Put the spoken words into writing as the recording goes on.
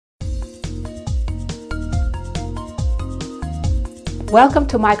Welcome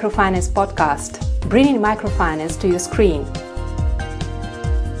to Microfinance Podcast, bringing microfinance to your screen.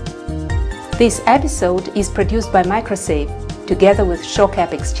 This episode is produced by MicroSave together with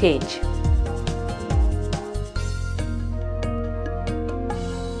ShoreBank Exchange.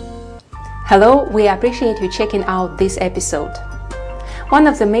 Hello, we appreciate you checking out this episode. One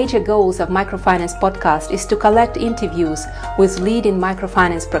of the major goals of Microfinance Podcast is to collect interviews with leading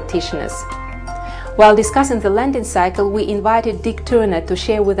microfinance practitioners. While discussing the lending cycle, we invited Dick Turner to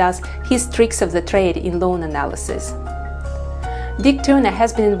share with us his tricks of the trade in loan analysis. Dick Turner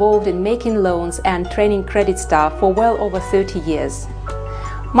has been involved in making loans and training credit staff for well over 30 years.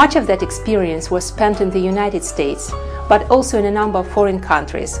 Much of that experience was spent in the United States, but also in a number of foreign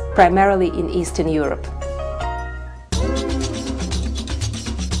countries, primarily in Eastern Europe.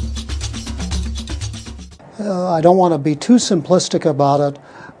 I don't want to be too simplistic about it,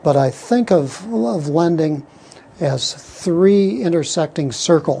 but I think of lending as three intersecting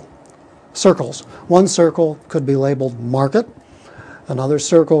circles. One circle could be labeled market, another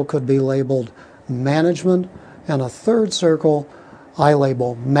circle could be labeled management, and a third circle I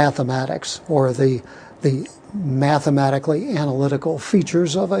label mathematics, or the mathematically analytical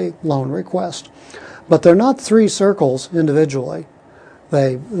features of a loan request. But they're not three circles individually.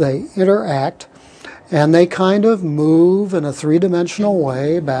 They interact, and they kind of move in a three-dimensional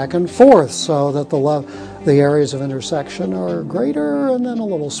way back and forth so that the areas of intersection are greater and then a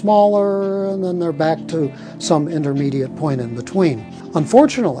little smaller, and then they're back to some intermediate point in between.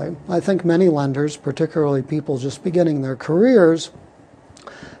 Unfortunately, I think many lenders, particularly people just beginning their careers,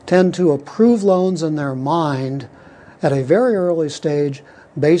 tend to approve loans in their mind at a very early stage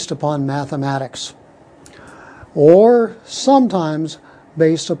based upon mathematics, or sometimes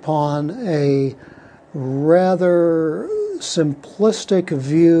based upon a rather simplistic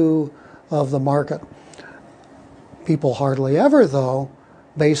view of the market. People hardly ever, though,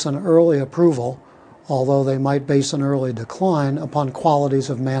 base an early approval, although they might base an early decline, upon qualities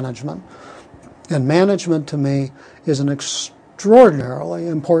of management. And management, to me, is an extraordinarily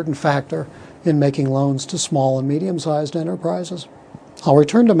important factor in making loans to small and medium-sized enterprises. I'll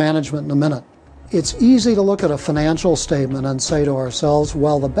return to management in a minute. It's easy to look at a financial statement and say to ourselves,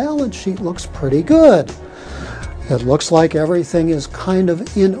 well, the balance sheet looks pretty good. It looks like everything is kind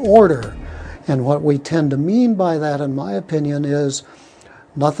of in order. And what we tend to mean by that, in my opinion, is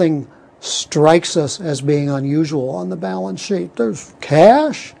nothing strikes us as being unusual on the balance sheet. There's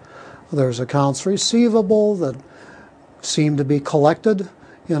cash, there's accounts receivable that seem to be collected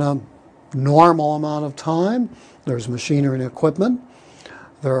in a normal amount of time, there's machinery and equipment.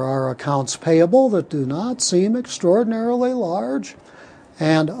 There are accounts payable that do not seem extraordinarily large.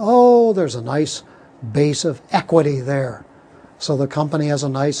 And, there's a nice base of equity there. So the company has a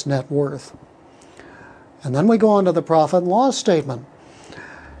nice net worth. And then we go on to the profit and loss statement.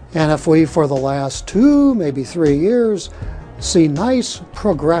 And if we, for the last 2, maybe 3 years, see nice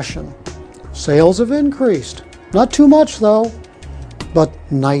progression, sales have increased. Not too much, though, but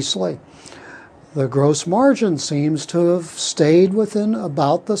nicely. The gross margin seems to have stayed within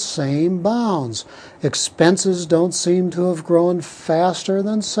about the same bounds. Expenses don't seem to have grown faster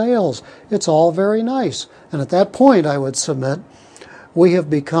than sales. It's all very nice. And at that point, I would submit, we have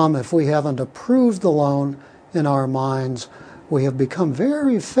become, if we haven't approved the loan in our minds, we have become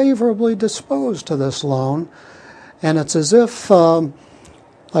very favorably disposed to this loan. And it's as if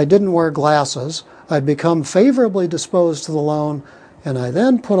I didn't wear glasses. I'd become favorably disposed to the loan, and I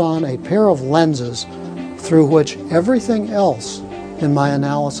then put on a pair of lenses through which everything else in my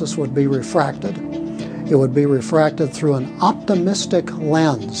analysis would be refracted. It would be refracted through an optimistic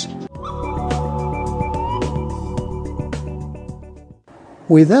lens.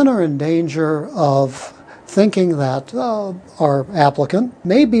 We then are in danger of thinking that our applicant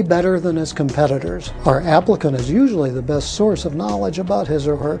may be better than his competitors. Our applicant is usually the best source of knowledge about his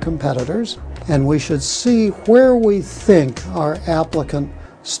or her competitors, and we should see where we think our applicant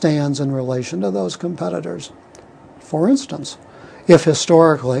stands in relation to those competitors. For instance, if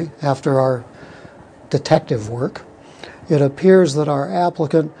historically, after our detective work, it appears that our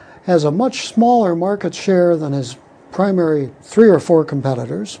applicant has a much smaller market share than his primary 3 or 4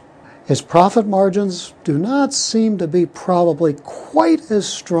 competitors, his profit margins do not seem to be probably quite as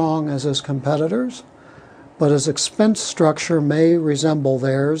strong as his competitors, but his expense structure may resemble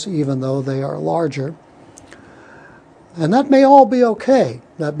theirs, even though they are larger. And that may all be okay.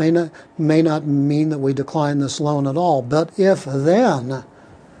 That may not mean that we decline this loan at all. But if then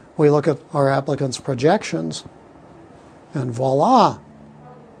we look at our applicant's projections, and voila,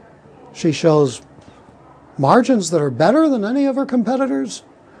 she shows margins that are better than any of her competitors,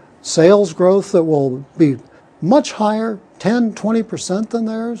 sales growth that will be much higher, 10, 20% than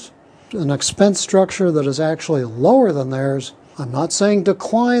theirs, an expense structure that is actually lower than theirs, I'm not saying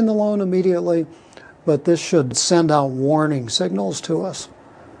decline the loan immediately, but this should send out warning signals to us.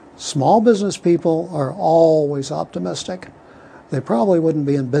 Small business people are always optimistic. They probably wouldn't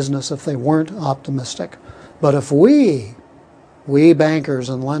be in business if they weren't optimistic. But if we bankers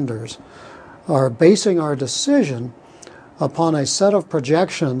and lenders, are basing our decision upon a set of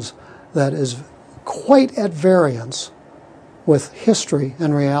projections that is quite at variance with history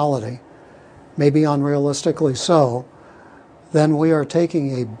and reality, maybe unrealistically so, then we are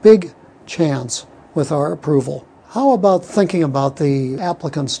taking a big chance with our approval. How about thinking about the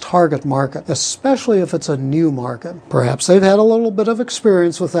applicant's target market, especially if it's a new market? Perhaps they've had a little bit of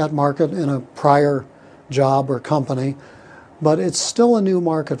experience with that market in a prior job or company, but it's still a new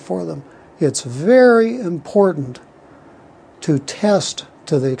market for them. It's very important to test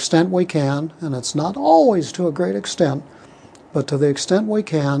to the extent we can, and it's not always to a great extent, but to the extent we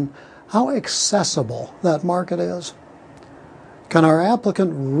can, how accessible that market is. Can our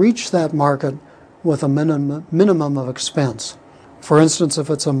applicant reach that market with a minimum of expense? For instance, if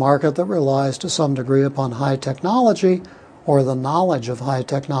it's a market that relies to some degree upon high technology or the knowledge of high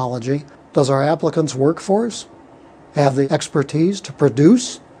technology, does our applicant's workforce have the expertise to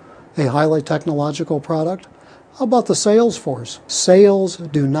produce a highly technological product? How about the sales force? Sales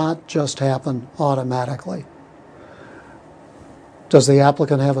do not just happen automatically. Does the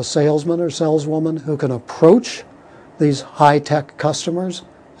applicant have a salesman or saleswoman who can approach these high-tech customers,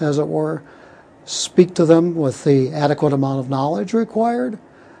 as it were, speak to them with the adequate amount of knowledge required,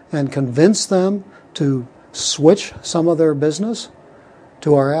 and convince them to switch some of their business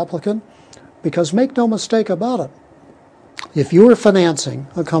to our applicant? Because make no mistake about it, if you are financing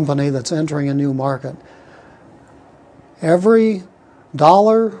a company that's entering a new market, every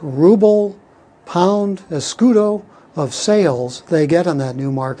dollar, ruble, pound, escudo of sales they get in that new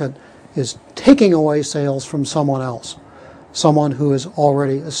market is taking away sales from someone else, someone who is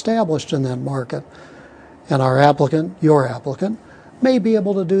already established in that market. And our applicant, your applicant, may be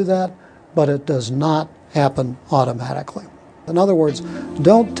able to do that, but it does not happen automatically. In other words,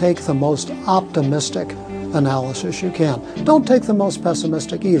 don't take the most optimistic analysis you can. Don't take the most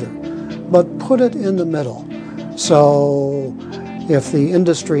pessimistic either, but put it in the middle. So if the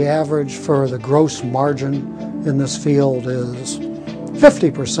industry average for the gross margin in this field is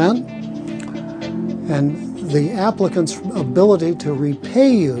 50%, and the applicant's ability to repay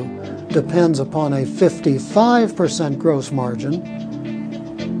you depends upon a 55% gross margin,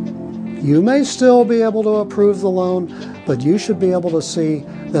 you may still be able to approve the loan, but you should be able to see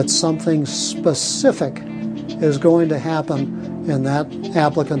that something specific is going to happen in that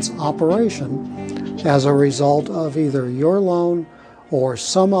applicant's operation as a result of either your loan or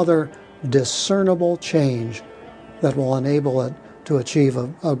some other discernible change that will enable it to achieve a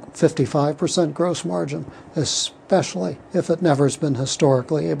 55% gross margin, especially if it never has been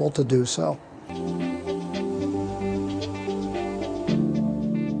historically able to do so.